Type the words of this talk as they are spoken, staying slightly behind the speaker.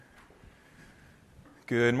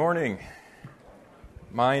Good morning.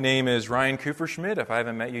 My name is Ryan Kuferschmidt. If I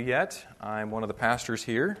haven't met you yet, I'm one of the pastors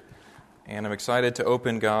here, and I'm excited to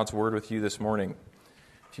open God's Word with you this morning.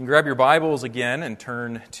 If you can grab your Bibles again and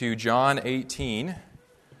turn to John 18,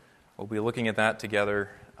 we'll be looking at that together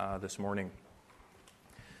this morning.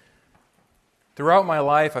 Throughout my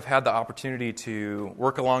life, I've had the opportunity to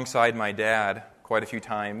work alongside my dad quite a few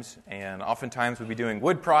times, and oftentimes we'd be doing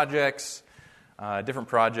wood projects, different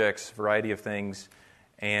projects, variety of things.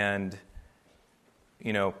 And,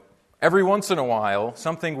 every once in a while,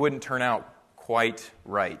 something wouldn't turn out quite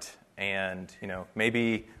right. And,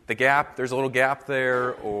 maybe there's a little gap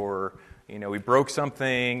there, or, we broke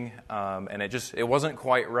something, and it wasn't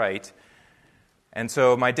quite right. And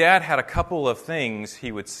so my dad had a couple of things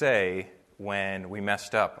he would say when we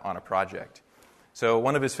messed up on a project. So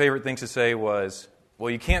one of his favorite things to say was,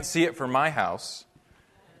 "Well, you can't see it from my house,"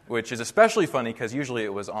 which is especially funny because usually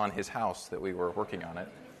it was on his house that we were working on it.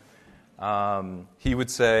 He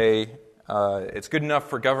would say, "It's good enough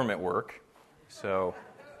for government work, so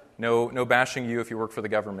no bashing you if you work for the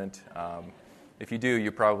government. If you do,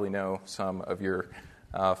 you probably know some of your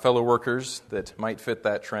fellow workers that might fit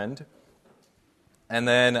that trend." And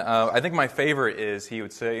then I think my favorite is he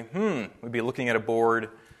would say, we'd be looking at a board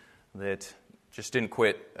that just didn't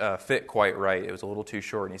fit quite right. It was a little too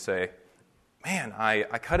short, and he'd say, "Man, I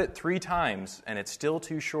cut it 3 times, and it's still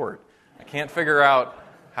too short. I can't figure out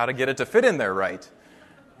how to get it to fit in there right."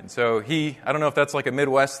 And so I don't know if that's like a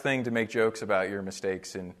Midwest thing to make jokes about your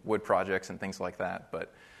mistakes in wood projects and things like that,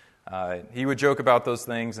 but he would joke about those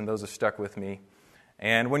things, and those have stuck with me.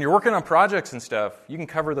 And when you're working on projects and stuff, you can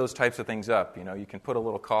cover those types of things up. You can put a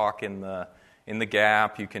little caulk in the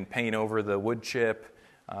gap. You can paint over the wood chip.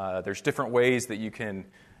 There's different ways that you can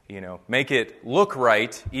make it look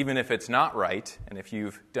right, even if it's not right. And if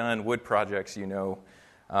you've done wood projects,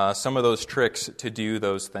 some of those tricks to do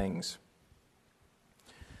those things.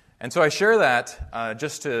 And so I share that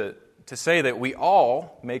just to say that we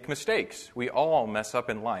all make mistakes. We all mess up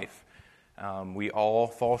in life. We all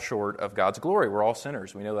fall short of God's glory. We're all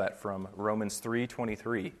sinners. We know that from Romans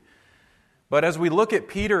 3:23. But as we look at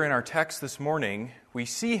Peter in our text this morning, we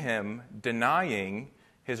see him denying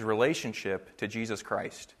his relationship to Jesus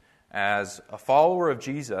Christ. As a follower of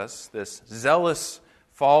Jesus, this zealous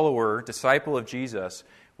follower, disciple of Jesus,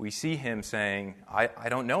 we see him saying, I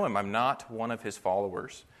don't know him. I'm not one of his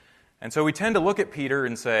followers. And so we tend to look at Peter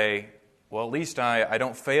and say, well, at least I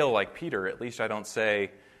don't fail like Peter. At least I don't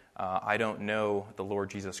say, I don't know the Lord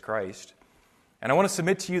Jesus Christ. And I want to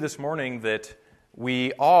submit to you this morning that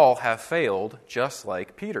we all have failed just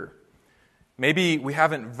like Peter. Maybe we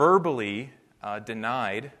haven't verbally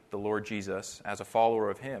denied the Lord Jesus as a follower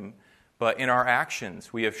of him, but in our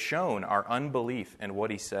actions we have shown our unbelief in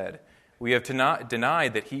what he said. We have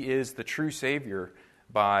denied that he is the true Savior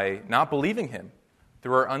by not believing him.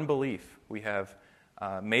 Through our unbelief, we have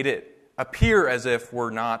made it appear as if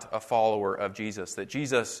we're not a follower of Jesus, that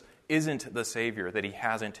Jesus isn't the Savior, that he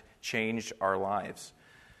hasn't changed our lives.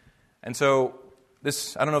 And so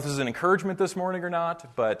I don't know if this is an encouragement this morning or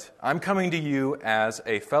not, but I'm coming to you as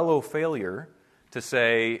a fellow failure to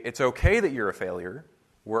say it's okay that you're a failure.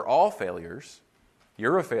 We're all failures.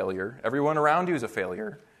 You're a failure. Everyone around you is a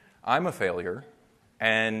failure. I'm a failure.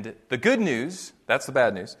 And the good news, that's the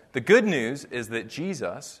bad news, the good news is that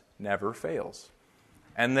Jesus never fails.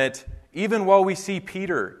 And that even while we see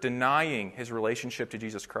Peter denying his relationship to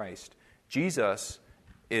Jesus Christ, Jesus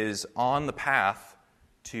is on the path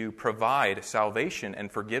to provide salvation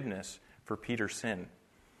and forgiveness for Peter's sin.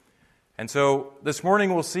 And so this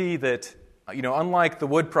morning we'll see that, unlike the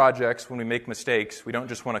wood projects, when we make mistakes, we don't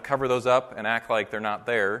just want to cover those up and act like they're not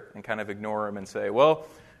there and kind of ignore them and say, well,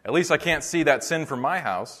 at least I can't see that sin from my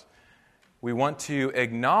house. We want to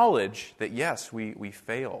acknowledge that, yes, we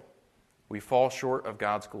fail. We fall short of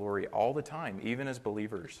God's glory all the time, even as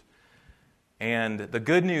believers. And the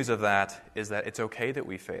good news of that is that it's okay that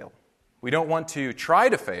we fail. We don't want to try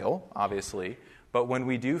to fail, obviously, but when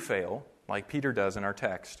we do fail, like Peter does in our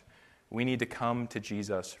text, we need to come to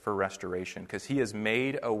Jesus for restoration because he has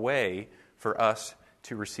made a way for us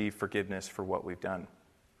to receive forgiveness for what we've done.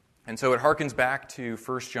 And so it harkens back to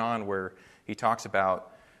 1 John where he talks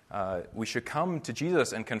about we should come to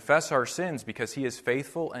Jesus and confess our sins because he is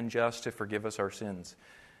faithful and just to forgive us our sins.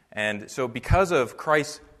 And so because of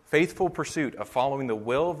Christ's faithful pursuit of following the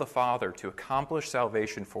will of the Father to accomplish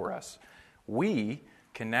salvation for us, we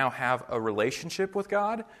can now have a relationship with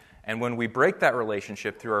God. And when we break that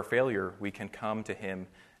relationship through our failure, we can come to him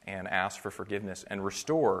and ask for forgiveness and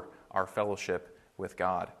restore our fellowship with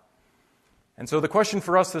God. And so the question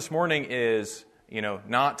for us this morning is,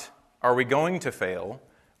 not are we going to fail,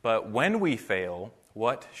 But when we fail,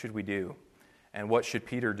 what should we do? And what should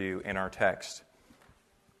Peter do in our text?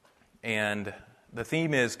 And the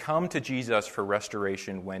theme is, come to Jesus for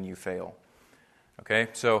restoration when you fail. Okay,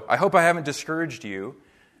 so I hope I haven't discouraged you,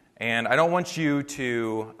 and I don't want you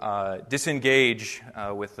to disengage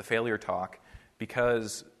with the failure talk,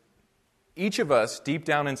 because each of us, deep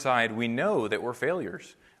down inside, we know that we're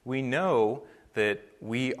failures. We know that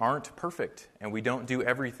we aren't perfect, and we don't do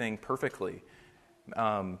everything perfectly.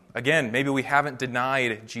 Again, maybe we haven't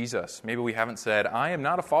denied Jesus. Maybe we haven't said, I am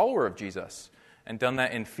not a follower of Jesus, and done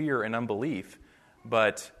that in fear and unbelief.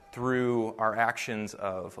 But through our actions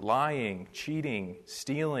of lying, cheating,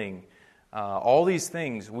 stealing, all these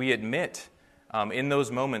things, we admit in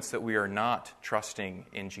those moments that we are not trusting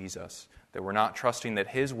in Jesus, that we're not trusting that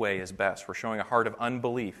His way is best. We're showing a heart of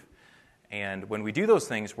unbelief. And when we do those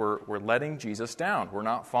things, we're letting Jesus down. We're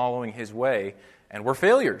not following His way, and we're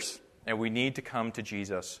failures. And we need to come to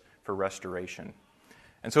Jesus for restoration.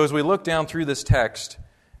 And so as we look down through this text,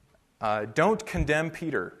 don't condemn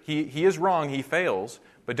Peter. He is wrong, he fails,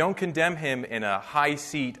 but don't condemn him in a high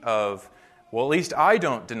seat of, well, at least I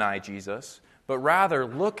don't deny Jesus, but rather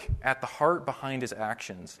look at the heart behind his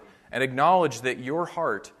actions and acknowledge that your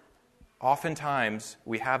heart, oftentimes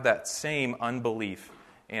we have that same unbelief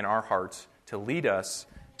in our hearts to lead us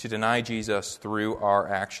to deny Jesus through our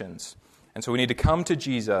actions. And so we need to come to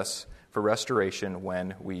Jesus for restoration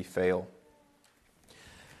when we fail.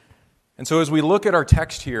 And so as we look at our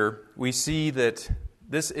text here, we see that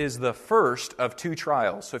this is the first of two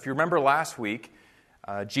trials. So if you remember last week,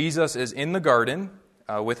 Jesus is in the garden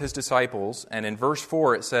with his disciples, and in verse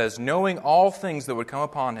 4 it says, knowing all things that would come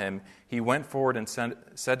upon him, he went forward and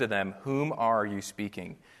said to them, whom are you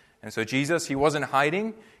speaking? And so Jesus, he wasn't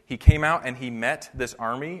hiding. He came out and he met this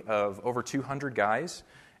army of over 200 guys.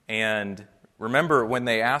 And remember, when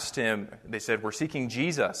they asked him, they said, we're seeking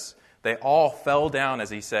Jesus. They all fell down as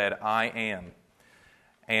he said, I am.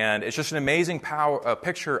 And it's just an amazing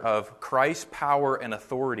picture of Christ's power and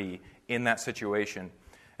authority in that situation.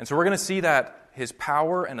 And so we're going to see that his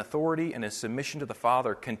power and authority and his submission to the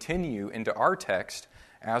Father continue into our text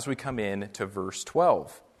as we come in to verse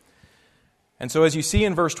 12. And so as you see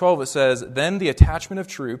in verse 12, it says, then the attachment of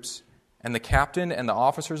troops and the captain and the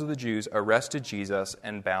officers of the Jews arrested Jesus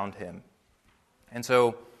and bound him. And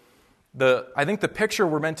so I think the picture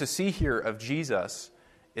we're meant to see here of Jesus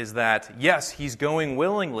is that, yes, he's going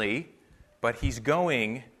willingly, but he's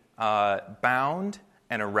going bound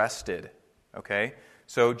and arrested. Okay?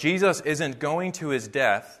 So Jesus isn't going to his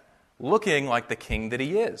death looking like the king that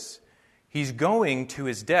he is. He's going to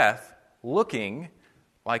his death looking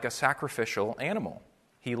like a sacrificial animal.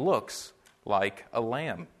 He looks like a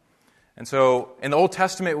lamb. And so in the Old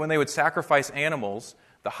Testament, when they would sacrifice animals,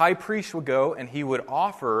 the high priest would go and he would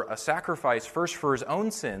offer a sacrifice first for his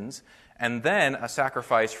own sins and then a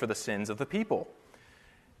sacrifice for the sins of the people.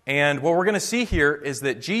 And what we're going to see here is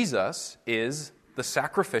that Jesus is the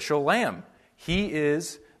sacrificial lamb. He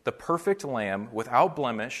is the perfect lamb without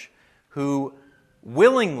blemish who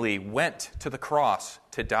willingly went to the cross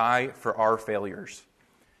to die for our failures.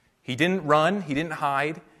 He didn't run. He didn't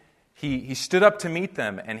hide. He stood up to meet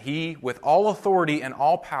them, and he, with all authority and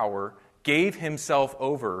all power, gave himself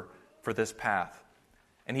over for this path.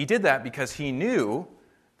 And he did that because he knew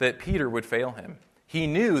that Peter would fail him. He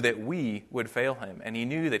knew that we would fail him, and he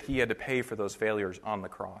knew that he had to pay for those failures on the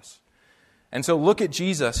cross. And so look at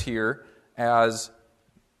Jesus here as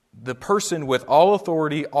the person with all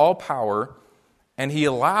authority, all power, and he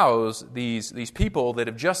allows these people that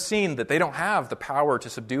have just seen that they don't have the power to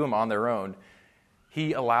subdue him on their own,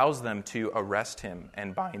 he allows them to arrest him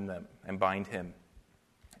and bind him.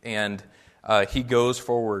 And he goes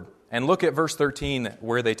forward. And look at verse 13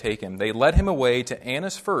 where they take him. They led him away to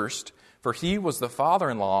Annas first, for he was the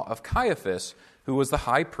father-in-law of Caiaphas, who was the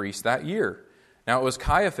high priest that year. Now it was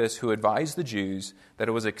Caiaphas who advised the Jews that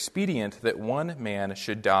it was expedient that one man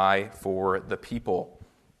should die for the people.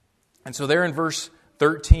 And so there in verse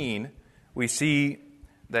 13, we see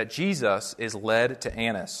that Jesus is led to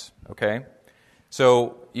Annas. Okay?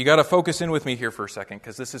 So you got to focus in with me here for a second,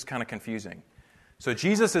 because this is kind of confusing. So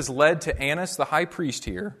Jesus is led to Annas, the high priest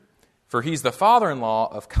here, for he's the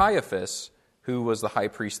father-in-law of Caiaphas, who was the high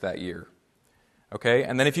priest that year. Okay,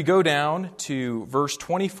 and then if you go down to verse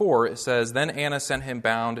 24, it says, then Annas sent him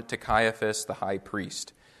bound to Caiaphas, the high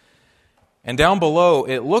priest. And down below,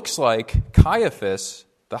 it looks like Caiaphas,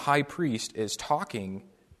 the high priest, is talking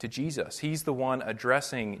to Jesus. He's the one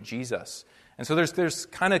addressing Jesus. And so there's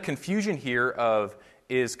kind of confusion here of,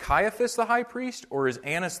 is Caiaphas the high priest or is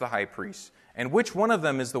Annas the high priest? And which one of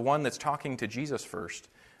them is the one that's talking to Jesus first?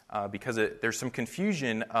 because there's some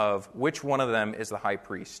confusion of which one of them is the high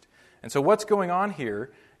priest. And so what's going on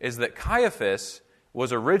here is that Caiaphas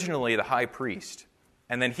was originally the high priest,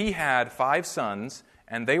 and then he had 5 sons,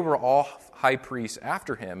 and they were all high priests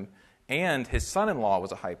after him, and his son-in-law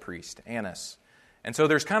was a high priest, Annas. And so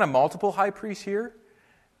there's kind of multiple high priests here,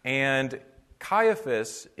 and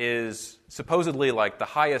Caiaphas is supposedly like the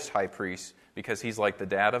highest high priest because he's like the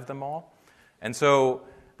dad of them all. And so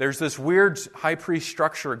there's this weird high priest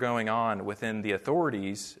structure going on within the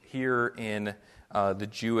authorities here in the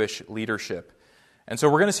Jewish leadership. And so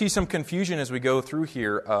we're going to see some confusion as we go through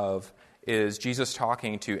here of, is Jesus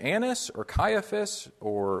talking to Annas or Caiaphas,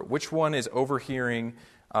 or which one is overhearing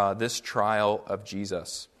this trial of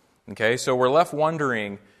Jesus? Okay, so we're left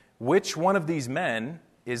wondering, which one of these men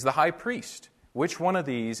is the high priest? Which one of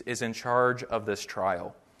these is in charge of this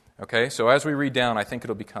trial? Okay, so as we read down, I think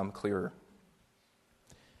it'll become clearer.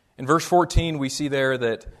 In verse 14, we see there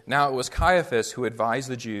that now it was Caiaphas who advised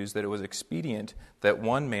the Jews that it was expedient that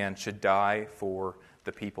one man should die for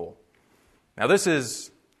the people. Now this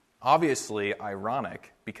is obviously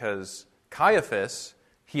ironic because Caiaphas,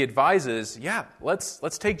 he advises,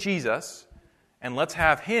 let's take Jesus and let's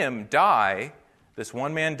have him die, this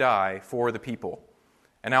one man die for the people.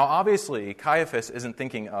 And now obviously Caiaphas isn't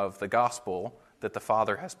thinking of the gospel that the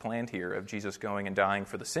Father has planned here of Jesus going and dying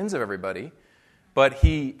for the sins of everybody. But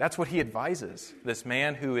that's what he advises, this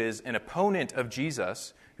man who is an opponent of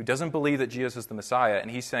Jesus, who doesn't believe that Jesus is the Messiah,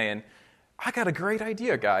 and he's saying, I got a great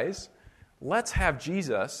idea, guys. Let's have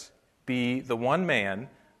Jesus be the one man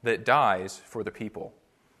that dies for the people.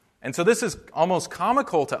 And so this is almost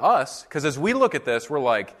comical to us, because as we look at this, we're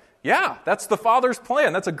like, yeah, that's the Father's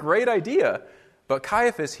plan. That's a great idea. But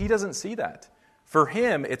Caiaphas, he doesn't see that. For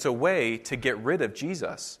him, it's a way to get rid of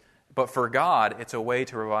Jesus. But for God, it's a way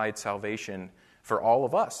to provide salvation for all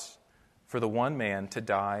of us, for the one man to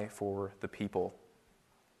die for the people.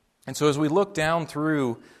 And so as we look down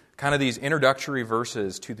through kind of these introductory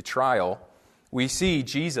verses to the trial, we see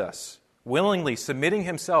Jesus willingly submitting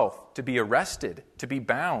himself to be arrested, to be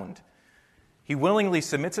bound. He willingly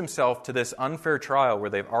submits himself to this unfair trial where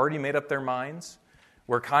they've already made up their minds,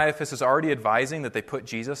 where Caiaphas is already advising that they put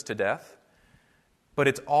Jesus to death. But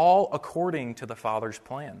it's all according to the Father's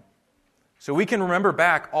plan. So we can remember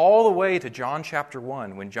back all the way to John chapter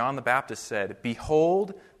 1 when John the Baptist said,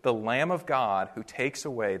 "Behold the Lamb of God who takes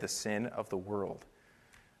away the sin of the world."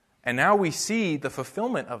 And now we see the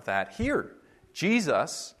fulfillment of that here.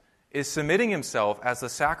 Jesus is submitting himself as the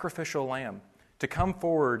sacrificial lamb to come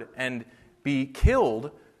forward and be killed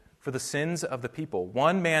for the sins of the people.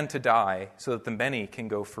 One man to die so that the many can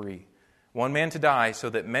go free. One man to die so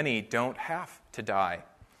that many don't have to die.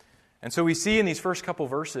 And so we see in these first couple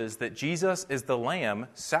verses that Jesus is the lamb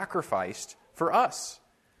sacrificed for us.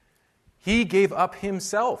 He gave up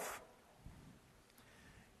himself.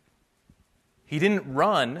 He didn't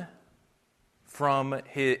run from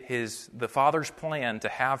the Father's plan to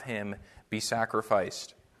have him be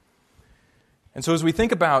sacrificed. And so as we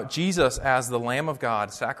think about Jesus as the Lamb of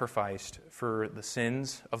God sacrificed for the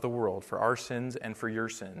sins of the world, for our sins and for your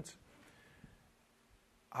sins,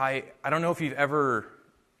 I don't know if you've ever...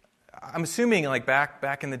 I'm assuming like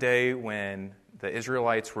back in the day when the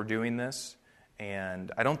Israelites were doing this,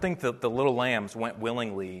 and I don't think that the little lambs went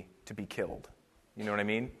willingly to be killed. You know what I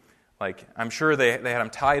mean? Like, I'm sure they had them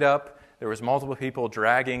tied up. There was multiple people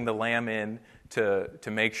dragging the lamb in to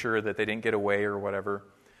make sure that they didn't get away or whatever.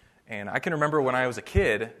 And I can remember when I was a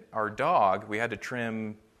kid, our dog, we had to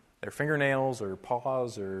trim their fingernails or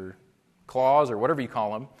paws or claws or whatever you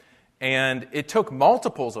call them. And it took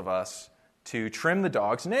multiples of us to trim the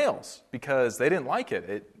dog's nails because they didn't like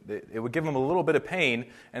it. It would give them a little bit of pain.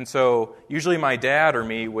 And so usually my dad or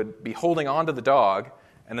me would be holding on to the dog,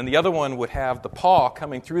 and then the other one would have the paw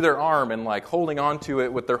coming through their arm and like holding on to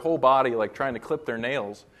it with their whole body, like trying to clip their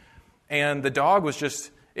nails. And the dog was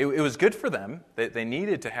just, it was good for them. They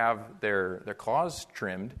needed to have their claws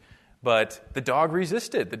trimmed, but the dog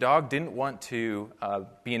resisted. The dog didn't want to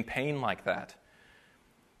be in pain like that.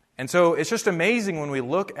 And so it's just amazing when we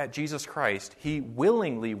look at Jesus Christ, he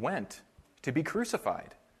willingly went to be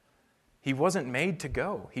crucified. He wasn't made to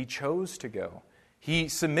go. He chose to go. He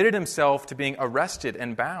submitted himself to being arrested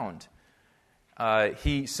and bound.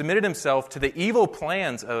 He submitted himself to the evil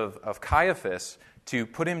plans of Caiaphas to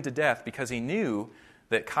put him to death because he knew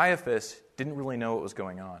that Caiaphas didn't really know what was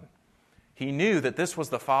going on. He knew that this was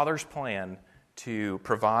the Father's plan to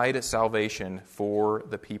provide salvation for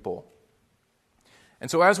the people. And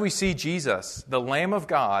so as we see Jesus, the Lamb of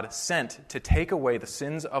God, sent to take away the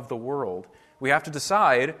sins of the world, we have to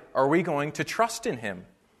decide, are we going to trust in him?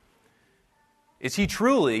 Is he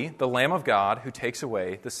truly the Lamb of God who takes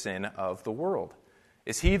away the sin of the world?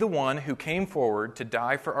 Is he the one who came forward to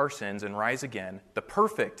die for our sins and rise again, the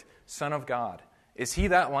perfect Son of God? Is he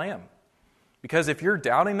that Lamb? Because if you're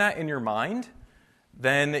doubting that in your mind,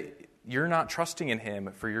 then you're not trusting in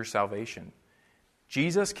him for your salvation.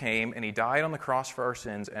 Jesus came and he died on the cross for our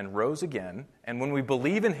sins and rose again. And when we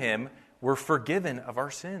believe in him, we're forgiven of our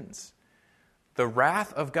sins. The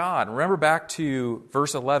wrath of God. Remember back to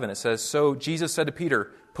verse 11. It says, "So Jesus said to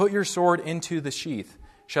Peter, 'Put your sword into the sheath.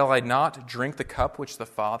 Shall I not drink the cup which the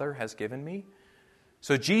Father has given me?'"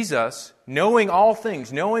 So Jesus, knowing all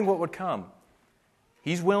things, knowing what would come,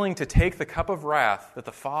 he's willing to take the cup of wrath that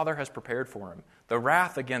the Father has prepared for him, the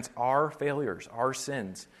wrath against our failures, our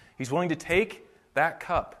sins. He's willing to take that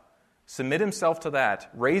cup, submit himself to that,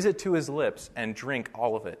 raise it to his lips, and drink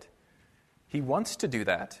all of it. He wants to do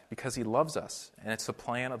that because he loves us, and it's the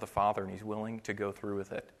plan of the Father, and he's willing to go through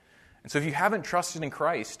with it. And so if you haven't trusted in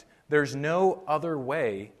Christ, there's no other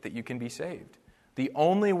way that you can be saved. The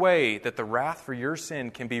only way that the wrath for your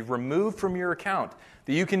sin can be removed from your account,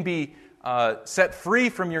 that you can be set free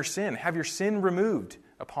from your sin, have your sin removed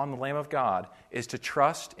upon the Lamb of God, is to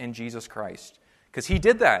trust in Jesus Christ. Because he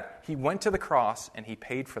did that. He went to the cross and he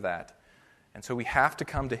paid for that. And so we have to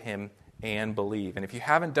come to him and believe. And if you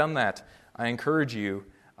haven't done that, I encourage you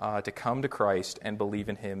to come to Christ and believe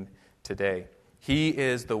in him today. He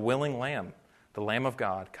is the willing Lamb, the Lamb of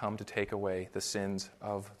God, come to take away the sins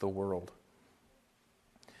of the world.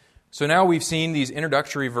 So now we've seen these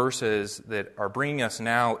introductory verses that are bringing us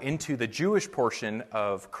now into the Jewish portion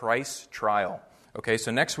of Christ's trial. Okay,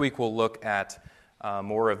 so next week we'll look at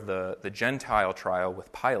more of the Gentile trial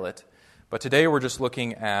with Pilate. But today we're just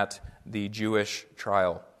looking at the Jewish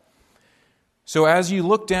trial. So as you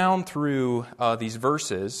look down through these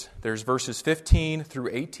verses, there's verses 15 through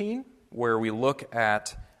 18, where we look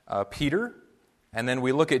at Peter, and then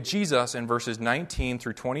we look at Jesus in verses 19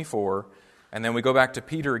 through 24, and then we go back to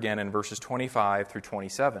Peter again in verses 25 through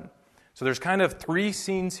 27. So there's kind of three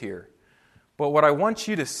scenes here. But what I want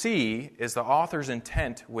you to see is the author's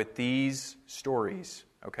intent with these stories,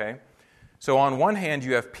 okay? So on one hand,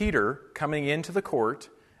 you have Peter coming into the court,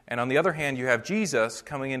 and on the other hand, you have Jesus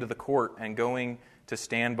coming into the court and going to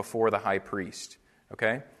stand before the high priest,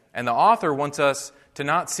 okay? And the author wants us to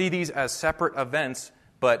not see these as separate events,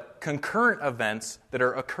 but concurrent events that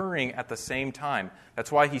are occurring at the same time.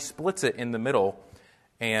 That's why he splits it in the middle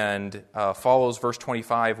and follows verse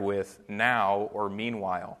 25 with now or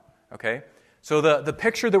meanwhile, okay? So the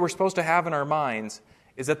picture that we're supposed to have in our minds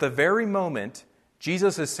is at the very moment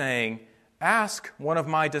Jesus is saying, ask one of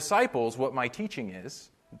my disciples what my teaching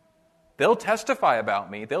is. They'll testify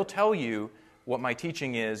about me. They'll tell you what my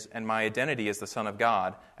teaching is and my identity as the Son of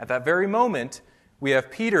God. At that very moment, we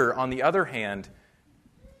have Peter, on the other hand,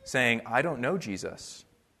 saying, I don't know Jesus.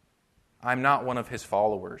 I'm not one of his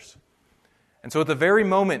followers. And so at the very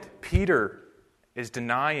moment, Peter is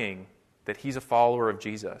denying that he's a follower of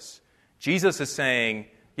Jesus. Jesus is saying,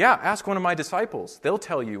 yeah, ask one of my disciples. They'll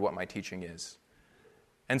tell you what my teaching is.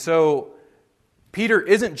 And so Peter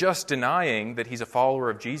isn't just denying that he's a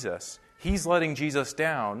follower of Jesus. He's letting Jesus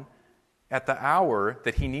down at the hour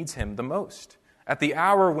that he needs him the most. At the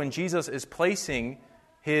hour when Jesus is placing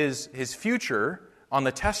his future on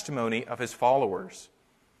the testimony of his followers.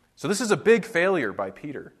 So this is a big failure by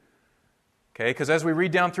Peter. Okay, because as we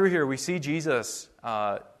read down through here, we see Jesus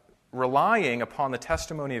relying upon the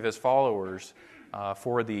testimony of his followers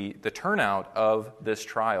for the turnout of this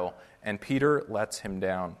trial, and Peter lets him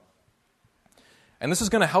down. And this is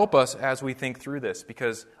going to help us as we think through this,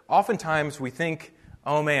 because oftentimes we think,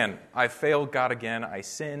 oh man, I failed God again, I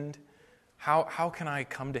sinned. How can I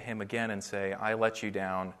come to him again and say, I let you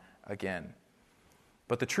down again?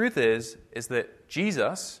 But the truth is that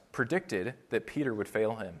Jesus predicted that Peter would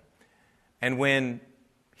fail him. And when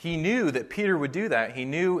he knew that Peter would do that, he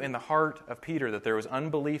knew in the heart of Peter that there was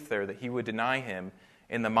unbelief there, that he would deny him.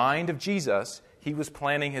 In the mind of Jesus, he was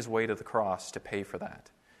planning his way to the cross to pay for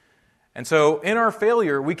that. And so in our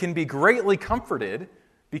failure, we can be greatly comforted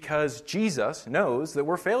because Jesus knows that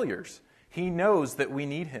we're failures. He knows that we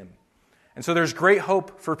need him. And so there's great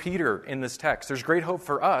hope for Peter in this text. There's great hope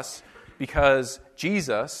for us because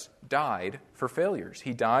Jesus died for failures.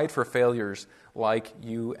 He died for failures like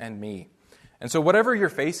you and me. And so whatever you're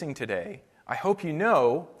facing today, I hope you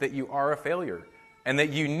know that you are a failure and that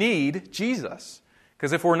you need Jesus.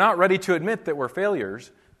 Because if we're not ready to admit that we're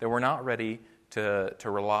failures, then we're not ready to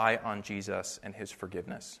rely on Jesus and his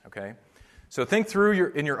forgiveness, okay? So think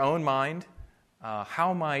through in your own mind,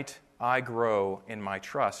 how might I grow in my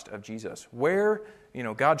trust of Jesus? Where,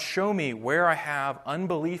 God, show me where I have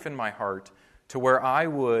unbelief in my heart to where I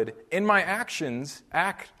would, in my actions,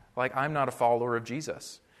 act like I'm not a follower of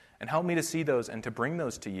Jesus. And help me to see those and to bring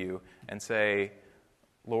those to you and say,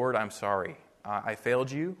 Lord, I'm sorry. I failed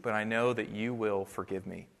you, but I know that you will forgive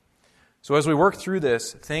me. So as we work through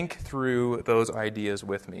this, think through those ideas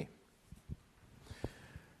with me.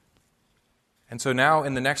 And so now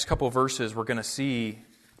in the next couple of verses, we're going to see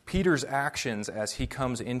Peter's actions as he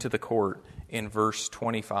comes into the court in verse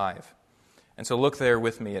 25. And so look there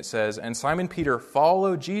with me. It says, "And Simon Peter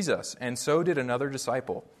followed Jesus, and so did another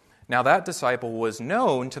disciple. Now that disciple was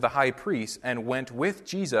known to the high priest and went with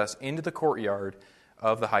Jesus into the courtyard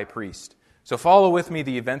of the high priest." So follow with me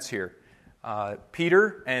the events here.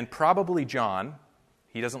 Peter and probably John,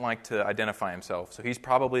 he doesn't like to identify himself, so he's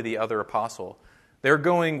probably the other apostle. They're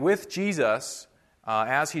going with Jesus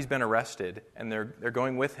as he's been arrested, and they're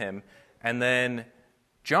going with him. And then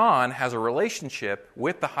John has a relationship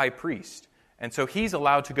with the high priest, and so he's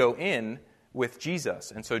allowed to go in with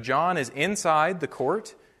Jesus. And so John is inside the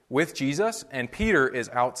court with Jesus, and Peter is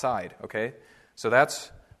outside. Okay, so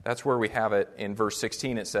that's where we have it in verse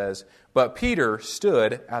 16. It says, "But Peter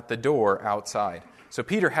stood at the door outside." So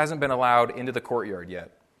Peter hasn't been allowed into the courtyard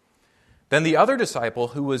yet. "Then the other disciple,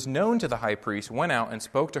 who was known to the high priest, went out and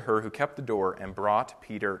spoke to her who kept the door and brought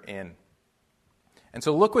Peter in." And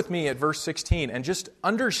so look with me at verse 16 and just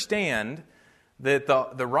understand that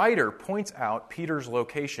the writer points out Peter's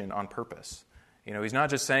location on purpose. You know, he's not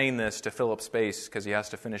just saying this to fill up space because he has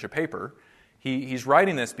to finish a paper. He's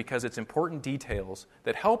writing this because it's important details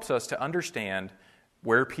that helps us to understand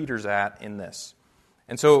where Peter's at in this.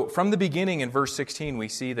 And so from the beginning in verse 16, we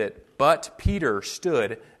see that, "But Peter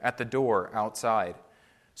stood at the door outside."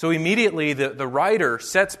 So immediately the writer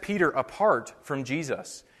sets Peter apart from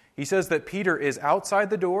Jesus. He says that Peter is outside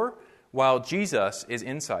the door while Jesus is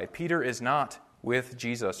inside. Peter is not with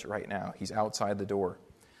Jesus right now. He's outside the door.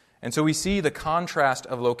 And so we see the contrast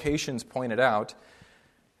of locations pointed out.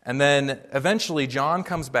 And then eventually John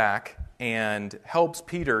comes back and helps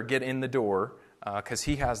Peter get in the door because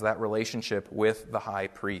he has that relationship with the high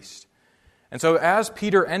priest. And so as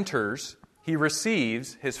Peter enters, he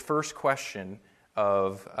receives his first question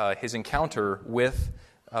of his encounter with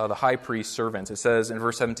the high priest's servants. It says in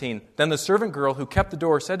verse 17, "Then the servant girl who kept the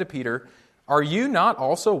door said to Peter, 'Are you not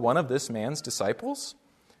also one of this man's disciples?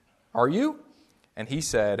 Are you?' And he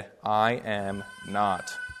said, 'I am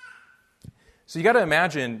not.'" So you got to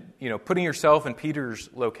imagine, putting yourself in Peter's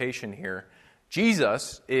location here.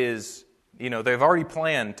 Jesus is, they've already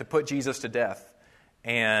planned to put Jesus to death.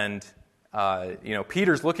 And,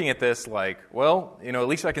 Peter's looking at this like, well, at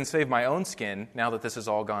least I can save my own skin now that this has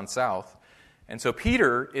all gone south. And so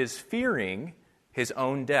Peter is fearing his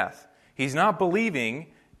own death. He's not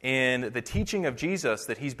believing in the teaching of Jesus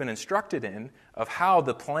that he's been instructed in of how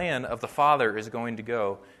the plan of the Father is going to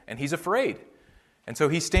go. And he's afraid. And so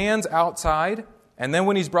he stands outside, and then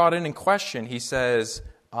when he's brought in question, he says,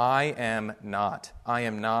 "I am not. I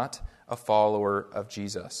am not a follower of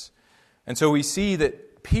Jesus." And so we see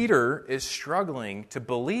that Peter is struggling to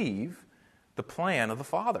believe the plan of the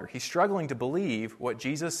Father. He's struggling to believe what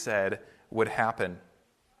Jesus said would happen.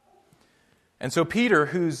 And so Peter,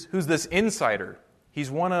 who's this insider,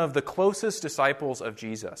 he's one of the closest disciples of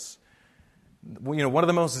Jesus. One of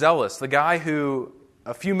the most zealous, the guy who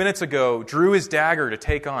a few minutes ago drew his dagger to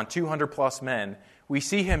take on 200 plus men. We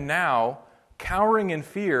see him now cowering in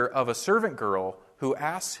fear of a servant girl who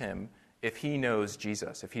asks him if he knows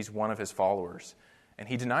Jesus, if he's one of his followers. And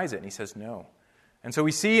he denies it, and he says no. And so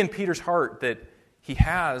we see in Peter's heart that he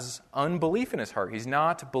has unbelief in his heart. He's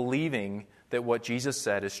not believing that what Jesus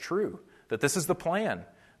said is true, that this is the plan,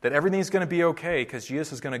 that everything's going to be okay because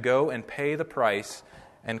Jesus is going to go and pay the price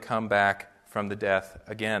and come back from the death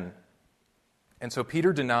again. And so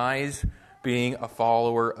Peter denies being a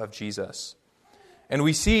follower of Jesus. And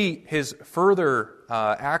we see his further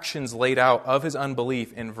actions laid out of his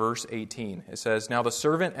unbelief in verse 18. It says, "Now the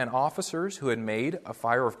servant and officers who had made a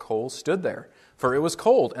fire of coals stood there, for it was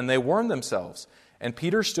cold, and they warmed themselves. And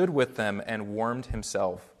Peter stood with them and warmed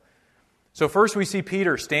himself." So first we see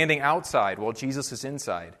Peter standing outside while Jesus is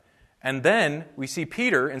inside. And then we see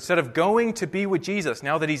Peter, instead of going to be with Jesus,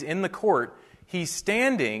 now that he's in the court, he's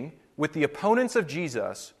standing with the opponents of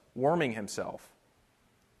Jesus, warming himself.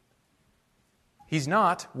 He's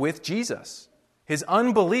not with Jesus. His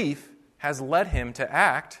unbelief has led him to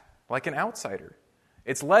act like an outsider.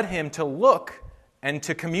 It's led him to look and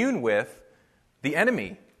to commune with the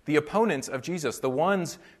enemy, the opponents of Jesus, the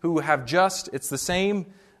ones who have it's the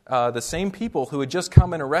same people who had just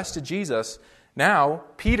come and arrested Jesus. Now,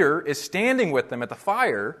 Peter is standing with them at the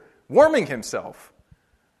fire, warming himself.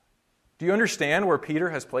 Do you understand where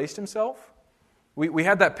Peter has placed himself? We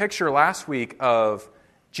had that picture last week of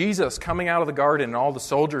Jesus coming out of the garden and all the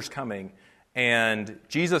soldiers coming, and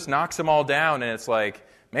Jesus knocks them all down, and it's like,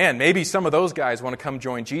 man, maybe some of those guys want to come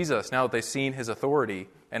join Jesus now that they've seen his authority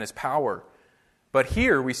and his power. But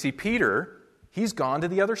here we see Peter, he's gone to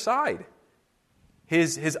the other side.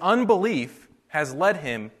 His unbelief has led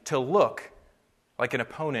him to look like an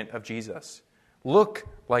opponent of Jesus, look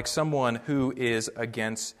like someone who is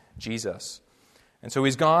against Jesus. And so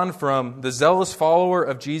he's gone from the zealous follower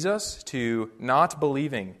of Jesus to not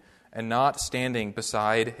believing and not standing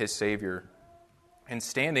beside his Savior, and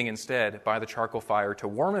standing instead by the charcoal fire to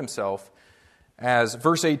warm himself, as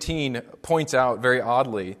verse 18 points out very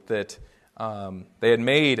oddly that they had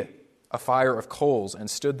made a fire of coals and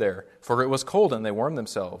stood there, for it was cold, and they warmed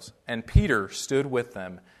themselves. And Peter stood with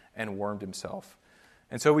them and warmed himself.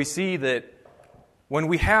 And so we see that when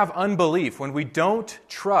we have unbelief, when we don't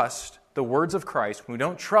trust the words of Christ, when we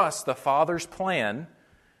don't trust the Father's plan,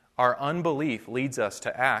 our unbelief leads us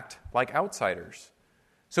to act like outsiders.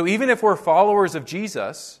 So even if we're followers of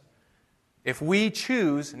Jesus, if we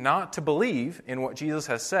choose not to believe in what Jesus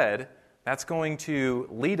has said, that's going to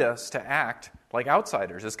lead us to act like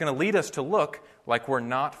outsiders. It's going to lead us to look like we're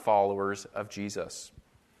not followers of Jesus.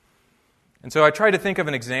 And so I try to think of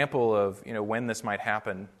an example of, when this might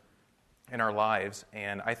happen in our lives,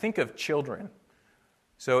 and I think of children.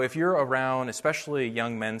 So if you're around, especially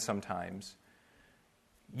young men sometimes,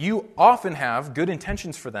 you often have good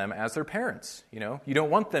intentions for them as their parents. You don't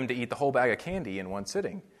want them to eat the whole bag of candy in one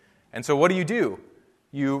sitting. And so what do?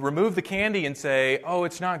 You remove the candy and say, oh,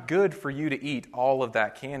 it's not good for you to eat all of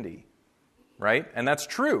that candy, right? And that's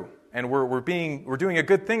true. And we're doing a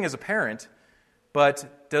good thing as a parent,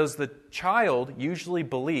 but does the child usually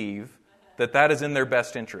believe that that is in their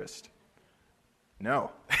best interest?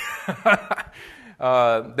 No.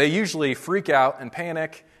 They usually freak out and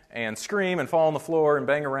panic and scream and fall on the floor and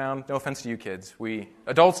bang around. No offense to you kids. We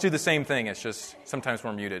adults do the same thing. It's just sometimes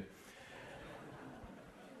we're muted.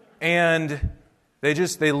 And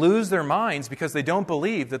they lose their minds because they don't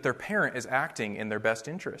believe that their parent is acting in their best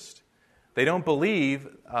interest. They don't believe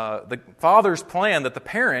the father's plan that the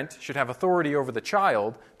parent should have authority over the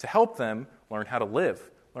child to help them learn how to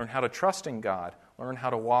live, learn how to trust in God, learn how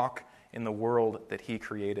to walk in the world that he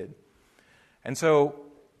created. And so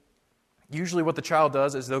usually what the child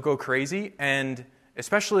does is they'll go crazy, and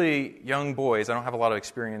especially young boys, I don't have a lot of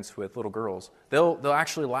experience with little girls, they'll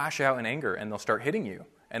actually lash out in anger, and they'll start hitting you,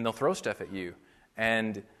 and they'll throw stuff at you.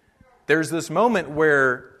 And there's this moment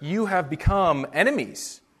where you have become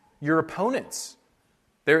enemies, your opponents.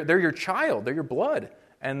 They're your child, they're your blood,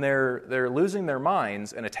 and they're losing their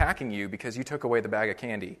minds and attacking you because you took away the bag of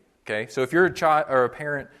candy. Okay? So if you're a child or a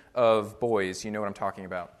parent of boys, you know what I'm talking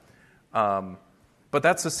about. But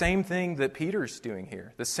that's the same thing that Peter's doing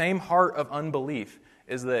here. The same heart of unbelief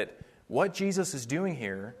is that what Jesus is doing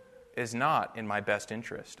here is not in my best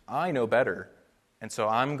interest. I know better, and so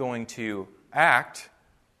I'm going to act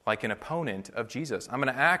like an opponent of Jesus. I'm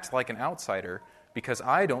going to act like an outsider because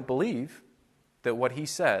I don't believe that what he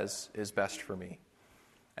says is best for me.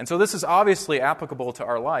 And so this is obviously applicable to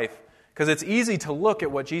our life because it's easy to look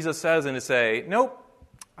at what Jesus says and to say, nope,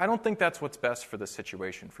 I don't think that's what's best for this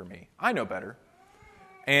situation for me. I know better.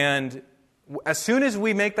 And as soon as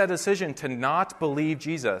we make that decision to not believe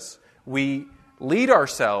Jesus, we lead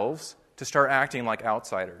ourselves to start acting like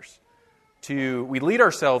outsiders. We lead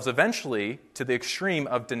ourselves eventually to the extreme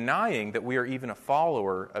of denying that we are even a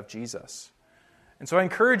follower of Jesus. And so I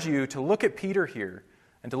encourage you to look at Peter here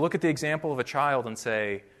and to look at the example of a child and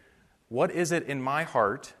say, what is it in my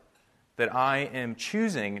heart that I am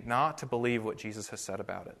choosing not to believe what Jesus has said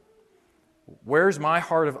about it? Where's my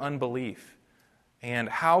heart of unbelief? And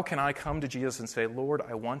how can I come to Jesus and say, Lord,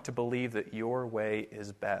 I want to believe that your way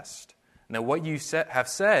is best, and that what you have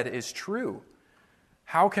said is true?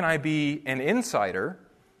 How can I be an insider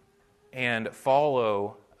and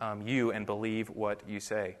follow you and believe what you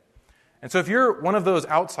say? And so if you're one of those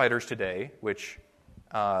outsiders today, which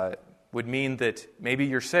would mean that maybe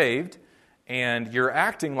you're saved and you're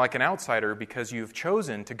acting like an outsider because you've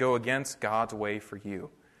chosen to go against God's way for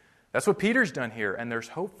you. That's what Peter's done here, and there's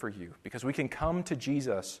hope for you because we can come to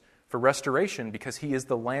Jesus for restoration because he is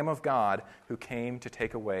the Lamb of God who came to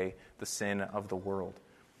take away the sin of the world.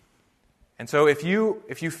 And so if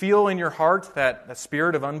you feel in your heart that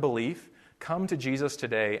spirit of unbelief, come to Jesus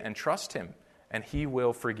today and trust him, and he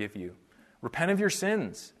will forgive you. Repent of your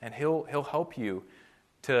sins, and he'll help you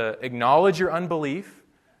to acknowledge your unbelief,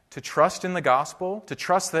 to trust in the gospel, to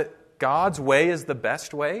trust that God's way is the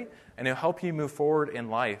best way, and he'll help you move forward in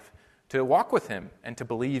life to walk with him and to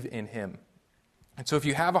believe in him. And so if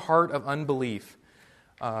you have a heart of unbelief,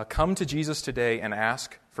 come to Jesus today and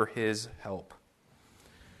ask for his help.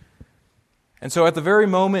 And so at the very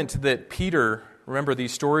moment that Peter, remember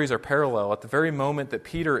these stories are parallel, at the very moment that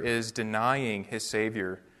Peter is denying his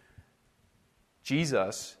Savior,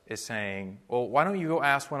 Jesus is saying, well, why don't you go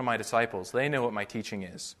ask one of my disciples? They know what my teaching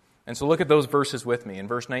is. And so look at those verses with me. In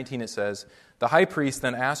verse 19 it says, the high priest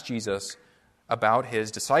then asked Jesus about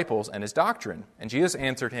his disciples and his doctrine. And Jesus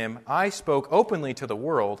answered him, I spoke openly to the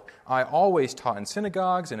world. I always taught in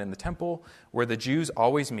synagogues and in the temple where the Jews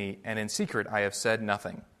always meet, and in secret I have said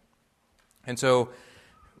nothing. And so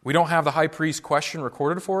we don't have the high priest's question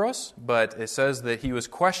recorded for us, but it says that he was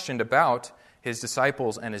questioned about his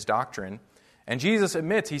disciples and his doctrine. And Jesus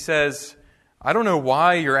admits, he says, I don't know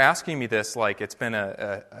why you're asking me this like it's been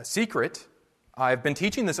a secret. I've been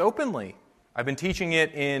teaching this openly. I've been teaching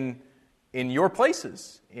it in your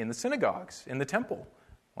places, in the synagogues, in the temple.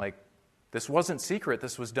 Like, this wasn't secret.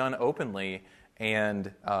 This was done openly,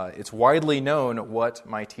 and it's widely known what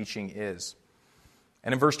my teaching is.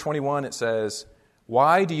 And in verse 21 it says,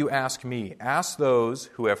 why do you ask me? Ask those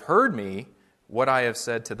who have heard me what I have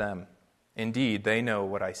said to them. Indeed, they know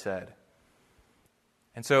what I said.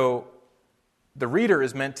 And so the reader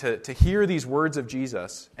is meant to hear these words of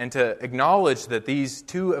Jesus and to acknowledge that these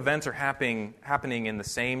two events are happening in the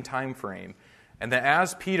same time frame. And that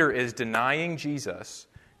as Peter is denying Jesus,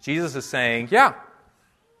 Jesus is saying, yeah,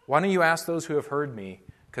 why don't you ask those who have heard me?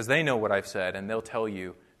 Because they know what I've said, and they'll tell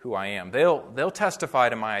you who I am. They'll testify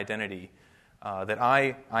to my identity, that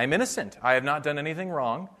I am innocent. I have not done anything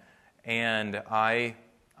wrong, and I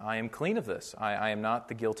am clean of this. I am not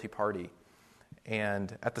the guilty party.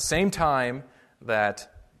 And at the same time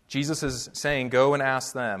that Jesus is saying, go and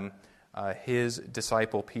ask them, his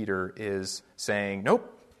disciple Peter is saying,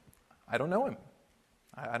 nope, I don't know him.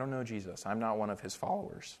 I don't know Jesus. I'm not one of his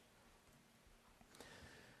followers.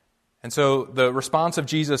 And so the response of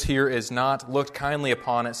Jesus here is not looked kindly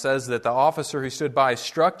upon. It says that the officer who stood by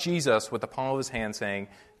struck Jesus with the palm of his hand, saying,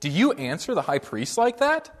 do you answer the high priest like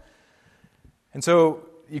that? And so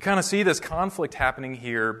you kind of see this conflict happening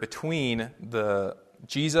here between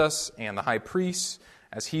Jesus and the high priest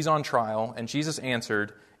as he's on trial. And Jesus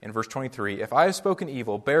answered in verse 23, if I have spoken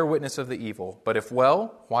evil, bear witness of the evil. But if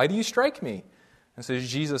well, why do you strike me? And so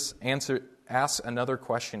Jesus asks another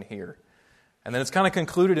question here. And then it's kind of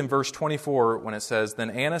concluded in verse 24 when it says,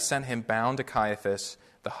 then Annas sent him bound to Caiaphas,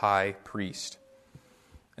 the high priest.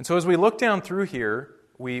 And so as we look down through here,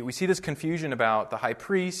 we see this confusion about the high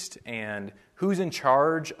priest and who's in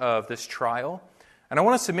charge of this trial. And I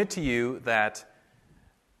want to submit to you that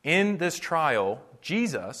in this trial,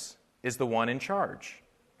 Jesus is the one in charge.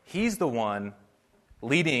 He's the one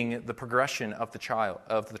leading the progression of the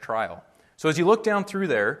trial. So as you look down through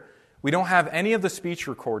there, we don't have any of the speech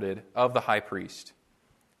recorded of the high priest.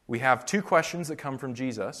 We have two questions that come from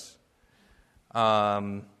Jesus.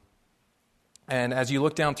 And as you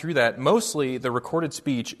look down through that, mostly the recorded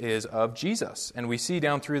speech is of Jesus. And we see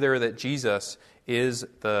down through there that Jesus is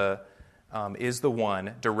the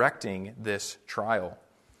one directing this trial.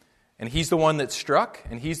 And he's the one that struck,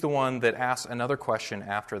 and he's the one that asks another question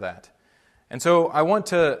after that. And so I want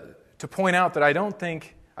to point out that I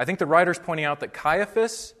think the writer's pointing out that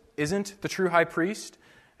Caiaphas isn't the true high priest,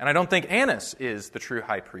 and I don't think Annas is the true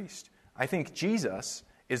high priest. I think Jesus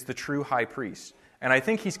is the true high priest, and I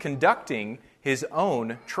think he's conducting his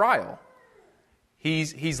own trial.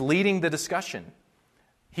 He's leading the discussion.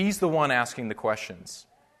 He's the one asking the questions.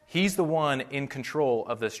 He's the one in control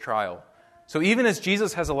of this trial. So even as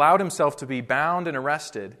Jesus has allowed himself to be bound and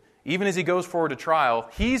arrested, even as he goes forward to trial,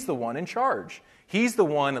 he's the one in charge. He's the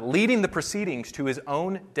one leading the proceedings to his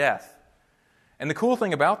own death. And the cool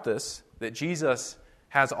thing about this, that Jesus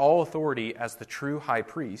has all authority as the true high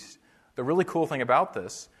priest, the really cool thing about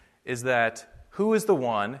this is that who is the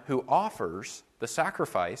one who offers the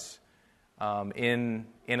sacrifice in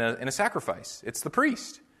a sacrifice? It's the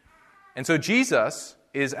priest. And so Jesus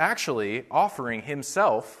is actually offering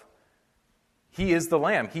himself. He is the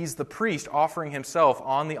lamb. He's the priest offering himself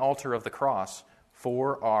on the altar of the cross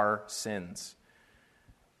for our sins.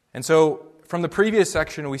 And so from the previous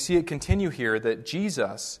section, we see it continue here that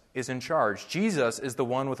Jesus is in charge. Jesus is the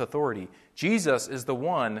one with authority. Jesus is the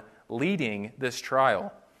one leading this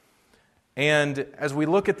trial. And as we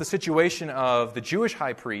look at the situation of the Jewish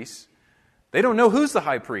high priests, they don't know who's the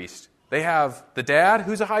high priest. They have the dad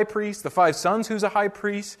who's a high priest, the 5 sons who's a high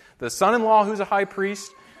priest, the son-in-law who's a high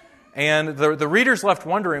priest. And the reader's left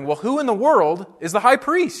wondering, well, who in the world is the high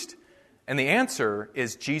priest? And the answer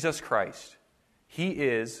is Jesus Christ. He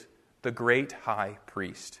is the great high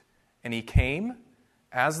priest. And he came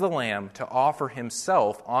as the lamb to offer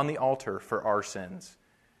himself on the altar for our sins.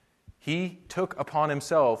 He took upon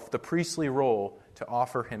himself the priestly role to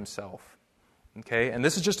offer himself. Okay? And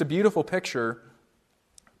this is just a beautiful picture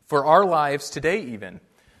for our lives today even.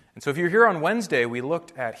 And so if you're here on Wednesday, we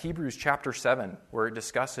looked at Hebrews chapter 7, where it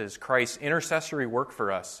discusses Christ's intercessory work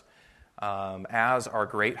for us as our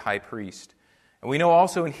great high priest. And we know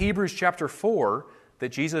also in Hebrews chapter 4 that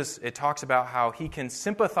Jesus, it talks about how he can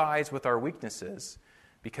sympathize with our weaknesses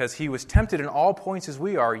because he was tempted in all points as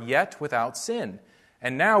we are, yet without sin.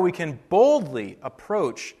 And now we can boldly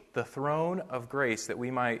approach the throne of grace that we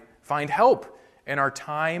might find help in our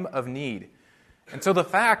time of need. And so the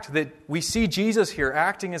fact that we see Jesus here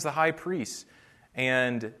acting as the high priest,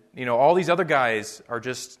 and all these other guys are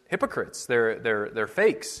just hypocrites, they're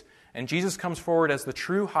fakes, and Jesus comes forward as the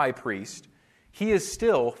true high priest, he is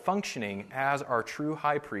still functioning as our true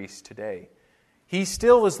high priest today. He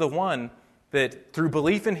still is the one that, through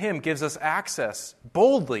belief in him, gives us access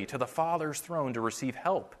boldly to the Father's throne to receive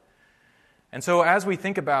help. And so as we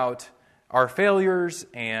think about our failures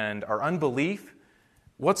and our unbelief,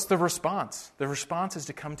 what's the response? The response is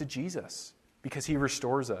to come to Jesus because he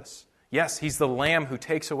restores us. Yes, he's the Lamb who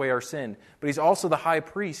takes away our sin, but he's also the high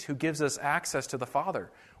priest who gives us access to the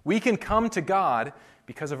Father. We can come to God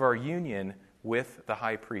because of our union with the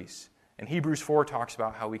high priest. And Hebrews 4 talks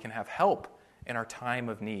about how we can have help in our time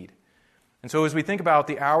of need. And so as we think about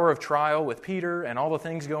the hour of trial with Peter and all the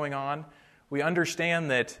things going on, we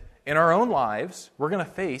understand that in our own lives, we're going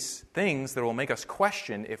to face things that will make us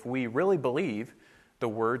question if we really believe the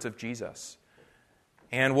words of Jesus.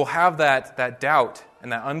 And we'll have that doubt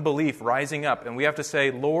and that unbelief rising up. And we have to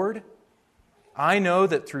say, Lord, I know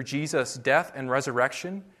that through Jesus' death and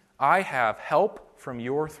resurrection, I have help from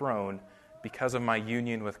your throne because of my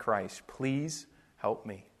union with Christ. Please help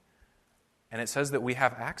me. And it says that we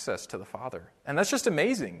have access to the Father. And that's just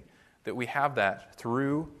amazing that we have that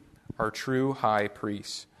through our true high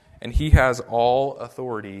priest. And he has all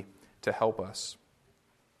authority to help us.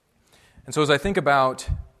 And so as I think about,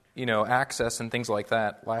 access and things like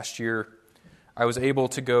that, last year I was able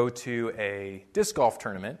to go to a disc golf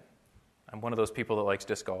tournament. I'm one of those people that likes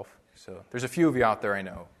disc golf. So there's a few of you out there I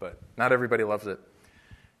know, but not everybody loves it.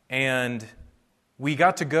 And we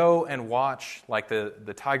got to go and watch like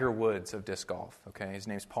the Tiger Woods of disc golf. Okay, his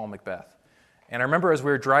name's Paul McBeth. And I remember as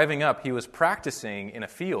we were driving up, he was practicing in a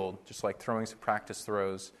field, just like throwing some practice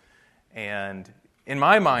throws. And in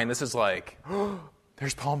my mind, this is like, oh,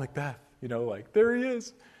 there's Paul McBeth. There he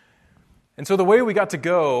is. And so the way we got to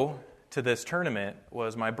go to this tournament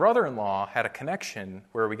was my brother-in-law had a connection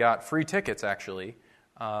where we got free tickets, actually,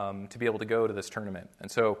 to be able to go to this tournament.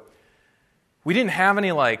 And so we didn't have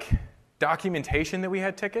any, documentation that we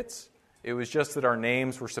had tickets. It was just that our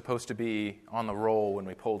names were supposed to be on the roll when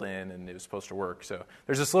we pulled in, and it was supposed to work. So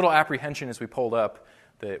there's this little apprehension as we pulled up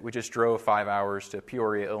that we just drove 5 hours to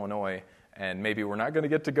Peoria, Illinois, and maybe we're not going to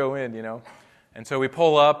get to go in, And so we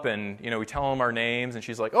pull up, and, we tell them our names, and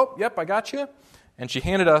she's like, oh, yep, I got you. And she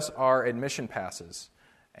handed us our admission passes.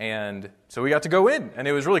 And so we got to go in, and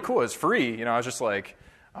it was really cool. It was free. I was just like,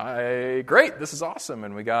 great, this is awesome.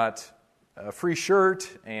 And we got a free shirt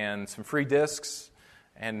and some free discs.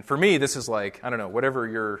 And for me, this is like, I don't know, whatever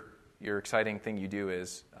your exciting thing you do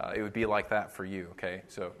is, it would be like that for you, okay?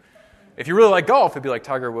 So if you really like golf, it'd be like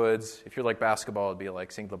Tiger Woods. If you like basketball, it'd be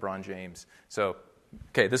like seeing LeBron James. So,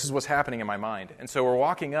 okay, this is what's happening in my mind. And so we're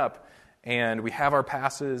walking up, and we have our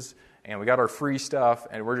passes, and we got our free stuff,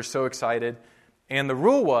 and we're just so excited. And the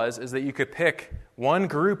rule is that you could pick one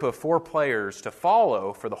group of 4 players to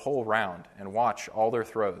follow for the whole round and watch all their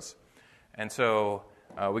throws. And so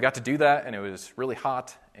we got to do that, and it was really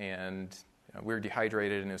hot, and we were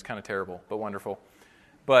dehydrated, and it was kind of terrible, but wonderful.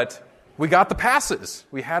 But we got the passes.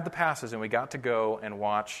 We had the passes, and we got to go and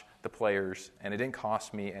watch the players, and it didn't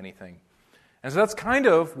cost me anything. And so that's kind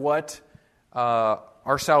of what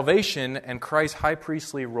our salvation and Christ's high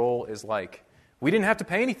priestly role is like. We didn't have to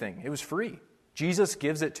pay anything. It was free. Jesus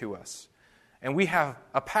gives it to us. And we have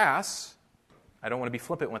a pass. I don't want to be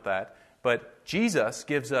flippant with that. But Jesus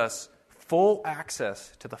gives us full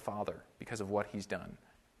access to the Father because of what he's done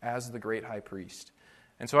as the great high priest.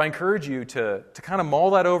 And so I encourage you to kind of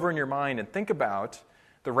mull that over in your mind and think about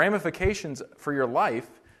the ramifications for your life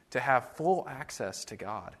to have full access to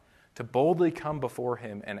God, to boldly come before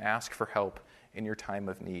him and ask for help in your time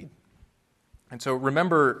of need. And so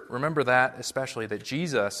remember that especially, that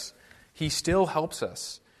Jesus, he still helps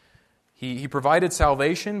us. He provided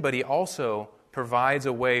salvation, but he also provides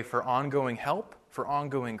a way for ongoing help, for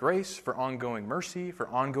ongoing grace, for ongoing mercy, for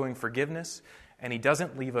ongoing forgiveness, and he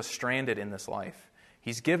doesn't leave us stranded in this life.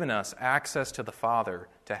 He's given us access to the Father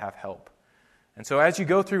to have help. And so as you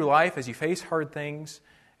go through life, as you face hard things,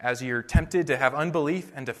 as you're tempted to have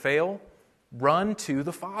unbelief and to fail, run to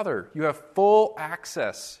the Father. You have full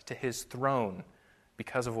access to his throne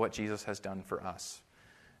because of what Jesus has done for us.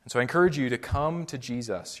 And so I encourage you to come to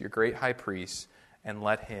Jesus, your great high priest, and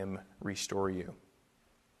let him restore you.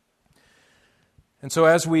 And so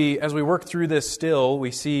as we work through this still,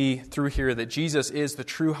 we see through here that Jesus is the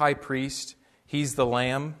true high priest. He's the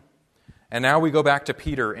Lamb. And now we go back to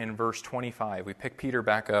Peter in verse 25. We pick Peter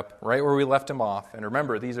back up right where we left him off. And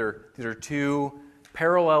remember, these are two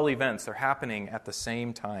parallel events. They're happening at the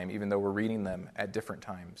same time, even though we're reading them at different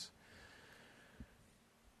times.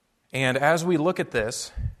 And as we look at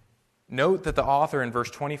this, note that the author in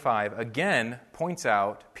verse 25 again points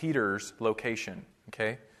out Peter's location.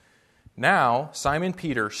 Okay? Now, Simon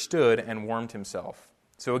Peter stood and warmed himself.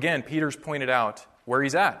 So again, Peter's pointed out where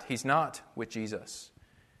he's at. He's not with Jesus.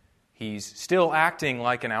 He's still acting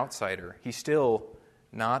like an outsider. He's still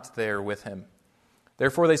not there with him.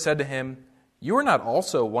 Therefore they said to him, "You are not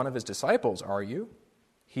also one of his disciples, are you?"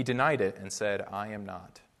 He denied it and said, "I am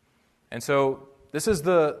not." And so this is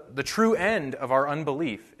the true end of our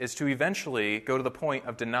unbelief, is to eventually go to the point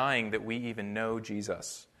of denying that we even know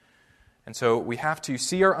Jesus. And so we have to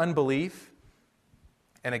see our unbelief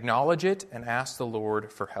and acknowledge it and ask the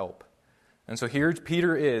Lord for help. And so here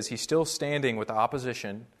Peter is. He's still standing with the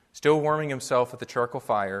opposition, still warming himself at the charcoal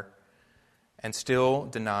fire, and still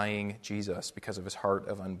denying Jesus because of his heart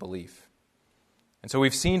of unbelief. And so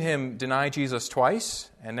we've seen him deny Jesus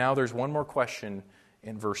twice, and now there's one more question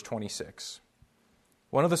in verse 26.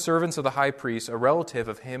 One of the servants of the high priest, a relative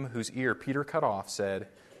of him whose ear Peter cut off, said,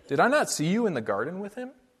 "Did I not see you in the garden with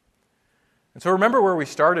him?" And so remember where we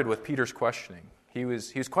started with Peter's questioning. He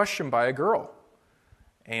was questioned by a girl,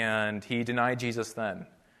 and he denied Jesus then.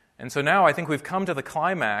 And so now I think we've come to the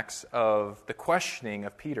climax of the questioning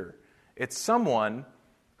of Peter. It's someone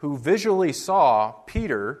who visually saw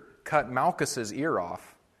Peter cut Malchus's ear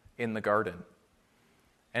off in the garden.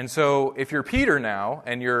 And so if you're Peter now,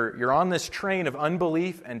 and you're on this train of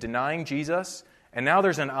unbelief and denying Jesus, and now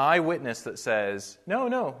there's an eyewitness that says,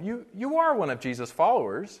 no, you are one of Jesus'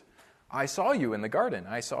 followers. I saw you in the garden.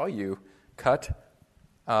 I saw you cut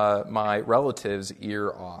my relative's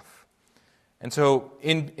ear off. And so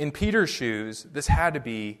in Peter's shoes, this had to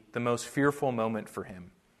be the most fearful moment for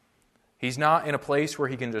him. He's not in a place where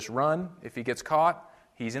he can just run if he gets caught.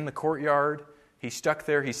 He's in the courtyard. He's stuck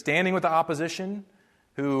there. He's standing with the opposition,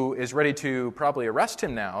 who is ready to probably arrest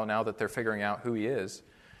him now that they're figuring out who he is.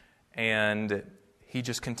 And he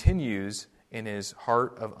just continues in his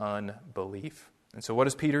heart of unbelief. And so what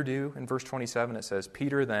does Peter do? In verse 27, it says,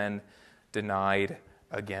 Peter then denied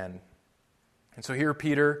again. And so here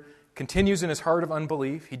Peter continues in his heart of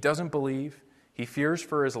unbelief. He doesn't believe. He fears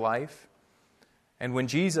for his life. And when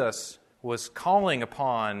Jesus was calling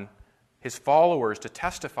upon his followers to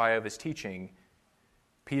testify of his teaching,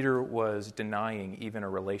 Peter was denying even a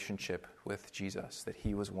relationship with Jesus, that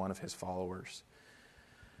he was one of his followers.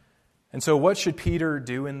 And so what should Peter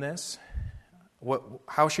do in this?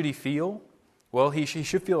 How should he feel? Well, he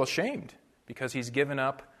should feel ashamed because he's given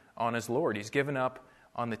up on his Lord. He's given up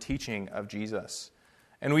on the teaching of Jesus.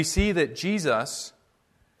 And we see that Jesus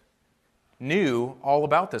knew all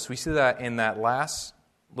about this. We see that in that last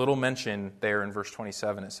little mention there in verse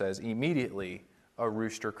 27. It says, immediately a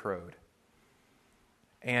rooster crowed.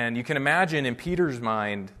 And you can imagine in Peter's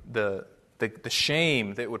mind the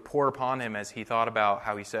shame that would pour upon him as he thought about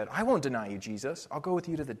how he said, I won't deny you, Jesus. I'll go with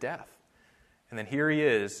you to the death. And then here he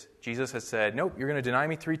is. Jesus has said, nope, you're going to deny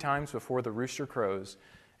me 3 times before the rooster crows.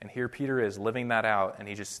 And here Peter is living that out, and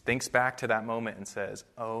he just thinks back to that moment and says,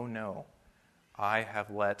 oh no, I have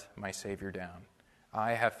let my Savior down.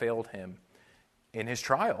 I have failed him in his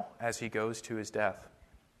trial as he goes to his death.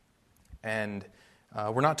 And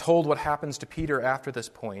we're not told what happens to Peter after this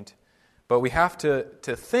point, but we have to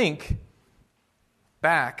think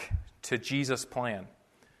back to Jesus' plan.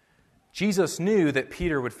 Jesus knew that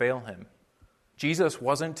Peter would fail him. Jesus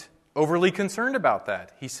wasn't overly concerned about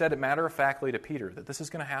that. He said it matter-of-factly to Peter that this is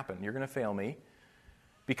going to happen. You're going to fail me.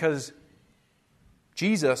 Because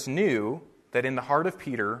Jesus knew that in the heart of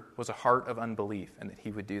Peter was a heart of unbelief and that he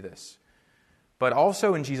would do this. But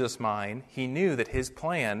also in Jesus' mind, he knew that his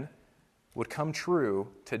plan would come true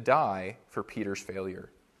to die for Peter's failure.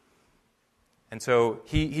 And so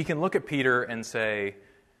he can look at Peter and say,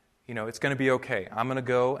 it's going to be okay. I'm going to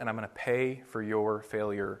go and I'm going to pay for your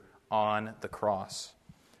failure on the cross.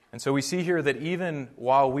 And so we see here that even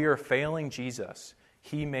while we are failing Jesus,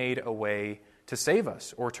 he made a way to save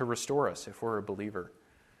us or to restore us if we're a believer.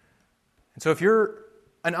 And so if you're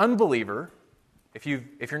an unbeliever, if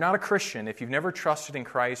you're not a Christian, if you've never trusted in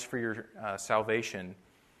Christ for your salvation,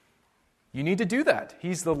 You need to do that.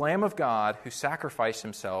 He's the Lamb of God who sacrificed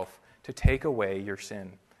himself to take away your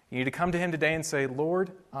sin. You need to come to him today and say,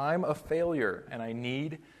 Lord, I'm a failure and I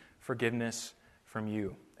need forgiveness from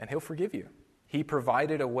you. And he'll forgive you. He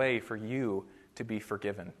provided a way for you to be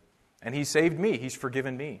forgiven. And he saved me. He's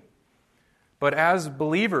forgiven me. But as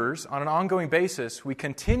believers, on an ongoing basis, we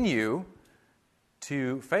continue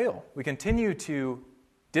to fail. We continue to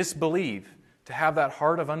disbelieve, to have that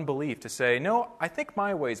heart of unbelief, to say, no, I think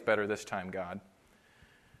my way's better this time, God.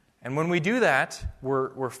 And when we do that,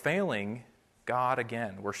 we're failing God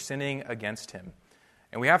again. We're sinning against him.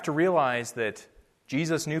 And we have to realize that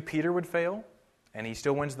Jesus knew Peter would fail, and he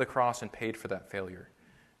still went to the cross and paid for that failure.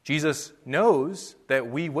 Jesus knows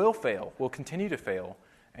that we will fail, will continue to fail,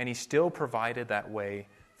 and he still provided that way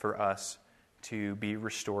for us to be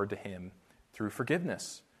restored to him through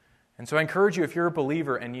forgiveness. And so I encourage you, if you're a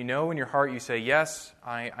believer and you know in your heart, you say, yes,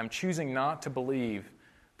 I'm choosing not to believe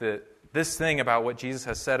that this thing about what Jesus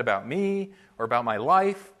has said about me, or about my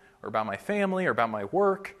life, or about my family, or about my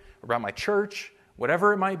work, or about my church,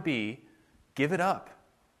 whatever it might be, give it up.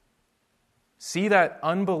 See that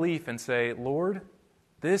unbelief and say, Lord,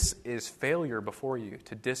 this is failure before you,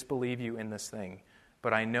 to disbelieve you in this thing.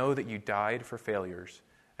 But I know that you died for failures.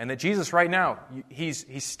 And that Jesus right now, he's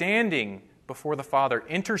standing before the Father,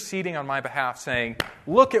 interceding on my behalf, saying,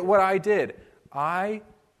 look at what I did. I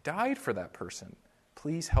died for that person.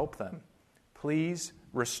 Please help them. Please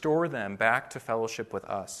restore them back to fellowship with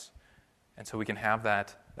us. And so we can have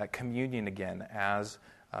that communion again as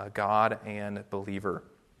God and believer.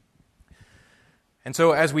 And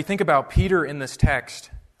so as we think about Peter in this text,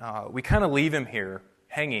 we kind of leave him here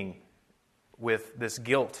hanging with this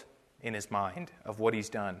guilt in his mind of what he's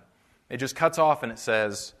done. It just cuts off and it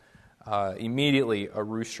says, immediately a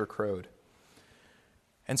rooster crowed.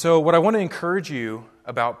 And so what I want to encourage you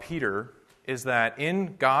about Peter is that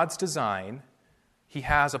in God's design, he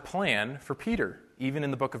has a plan for Peter, even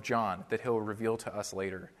in the book of John, that he'll reveal to us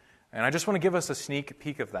later. And I just want to give us a sneak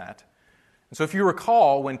peek of that. And so if you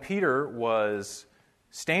recall, when Peter was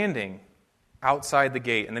standing outside the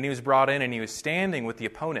gate, and then he was brought in and he was standing with the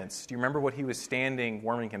opponents, do you remember what he was standing,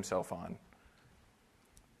 warming himself on?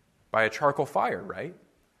 By a charcoal fire, right?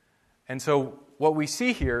 And so what we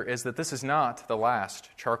see here is that this is not the last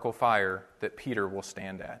charcoal fire that Peter will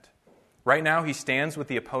stand at. Right now he stands with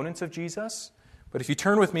the opponents of Jesus, but if you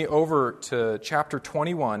turn with me over to chapter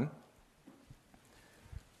 21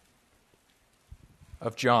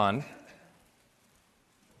 of John,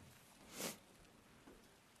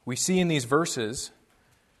 we see in these verses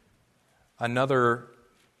another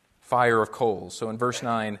fire of coals. So in verse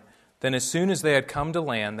 9, then as soon as they had come to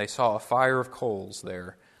land, they saw a fire of coals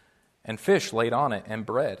there, and fish laid on it, and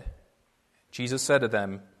bread. Jesus said to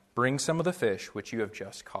them, bring some of the fish which you have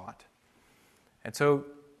just caught. And so,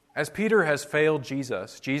 as Peter has failed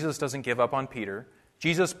Jesus, Jesus doesn't give up on Peter.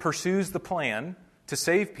 Jesus pursues the plan to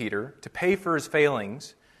save Peter, to pay for his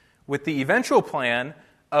failings, with the eventual plan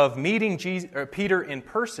of meeting Peter in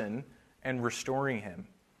person and restoring him.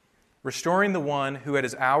 Restoring the one who at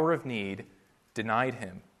his hour of need denied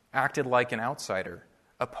him, acted like an outsider,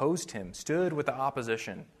 opposed him, stood with the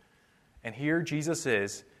opposition. And here Jesus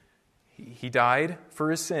is. He died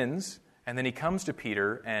for his sins, and then he comes to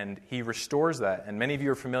Peter and he restores that. And many of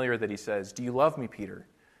you are familiar that he says, do you love me, Peter?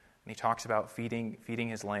 And he talks about feeding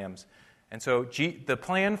his lambs. And so the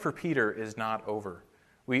plan for Peter is not over.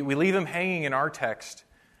 We leave him hanging in our text,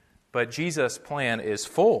 but Jesus' plan is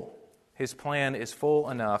full. His plan is full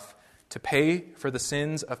enough to pay for the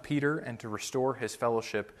sins of Peter and to restore his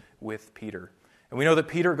fellowship with Peter. And we know that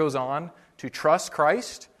Peter goes on to trust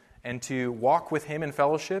Christ and to walk with him in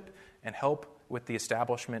fellowship and help with the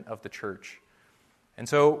establishment of the church. And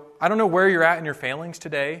so, I don't know where you're at in your failings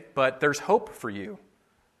today, but there's hope for you.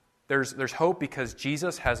 There's hope because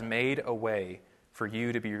Jesus has made a way for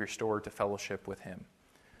you to be restored to fellowship with him.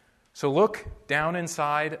 So look down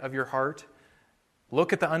inside of your heart,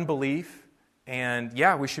 look at the unbelief, and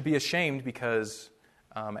yeah, we should be ashamed because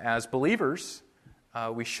as believers,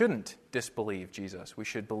 we shouldn't disbelieve Jesus. We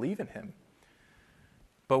should believe in him.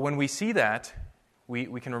 But when we see that,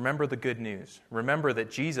 we can remember the good news. Remember that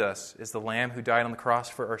Jesus is the Lamb who died on the cross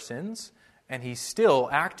for our sins, and he's still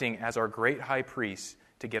acting as our great high priest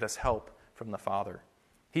to get us help from the Father.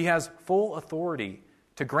 He has full authority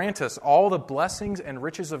to grant us all the blessings and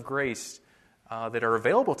riches of grace that are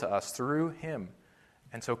available to us through him.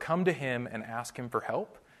 And so come to him and ask him for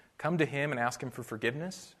help. Come to him and ask him for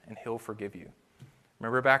forgiveness, and he'll forgive you.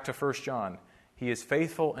 Remember back to 1 John. He is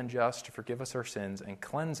faithful and just to forgive us our sins and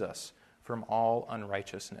cleanse us from all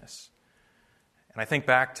unrighteousness. And I think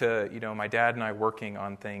back to, my dad and I working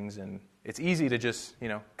on things, and it's easy to just,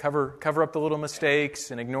 cover up the little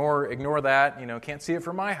mistakes and ignore that. Can't see it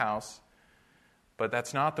from my house. But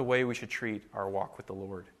that's not the way we should treat our walk with the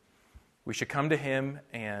Lord. We should come to Him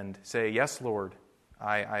and say, yes, Lord,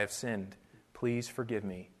 I have sinned. Please forgive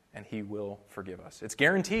me, and He will forgive us. It's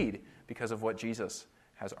guaranteed because of what Jesus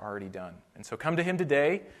has already done. And so come to Him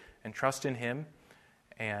today and trust in Him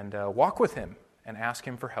and walk with Him and ask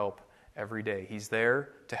Him for help every day. He's there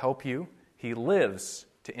to help you. He lives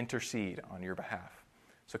to intercede on your behalf.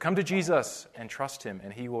 So come to Jesus and trust Him,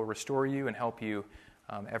 and He will restore you and help you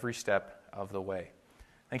every step of the way.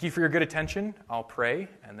 Thank you for your good attention. I'll pray,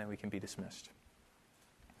 and then we can be dismissed.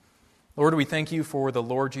 Lord, we thank you for the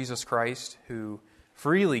Lord Jesus Christ, who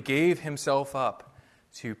freely gave Himself up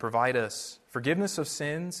to provide us forgiveness of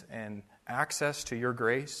sins and access to your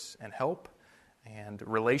grace and help and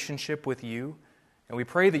relationship with you. And we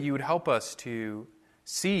pray that you would help us to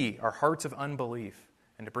see our hearts of unbelief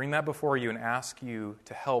and to bring that before you and ask you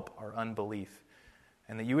to help our unbelief.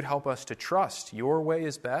 And that you would help us to trust your way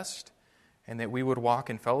is best, and that we would walk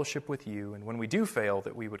in fellowship with you. And when we do fail,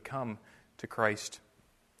 that we would come to Christ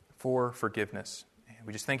for forgiveness. And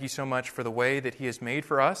we just thank you so much for the way that He has made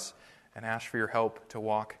for us, and ask for your help to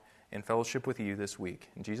walk in fellowship with you this week.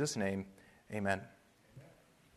 In Jesus' name, amen.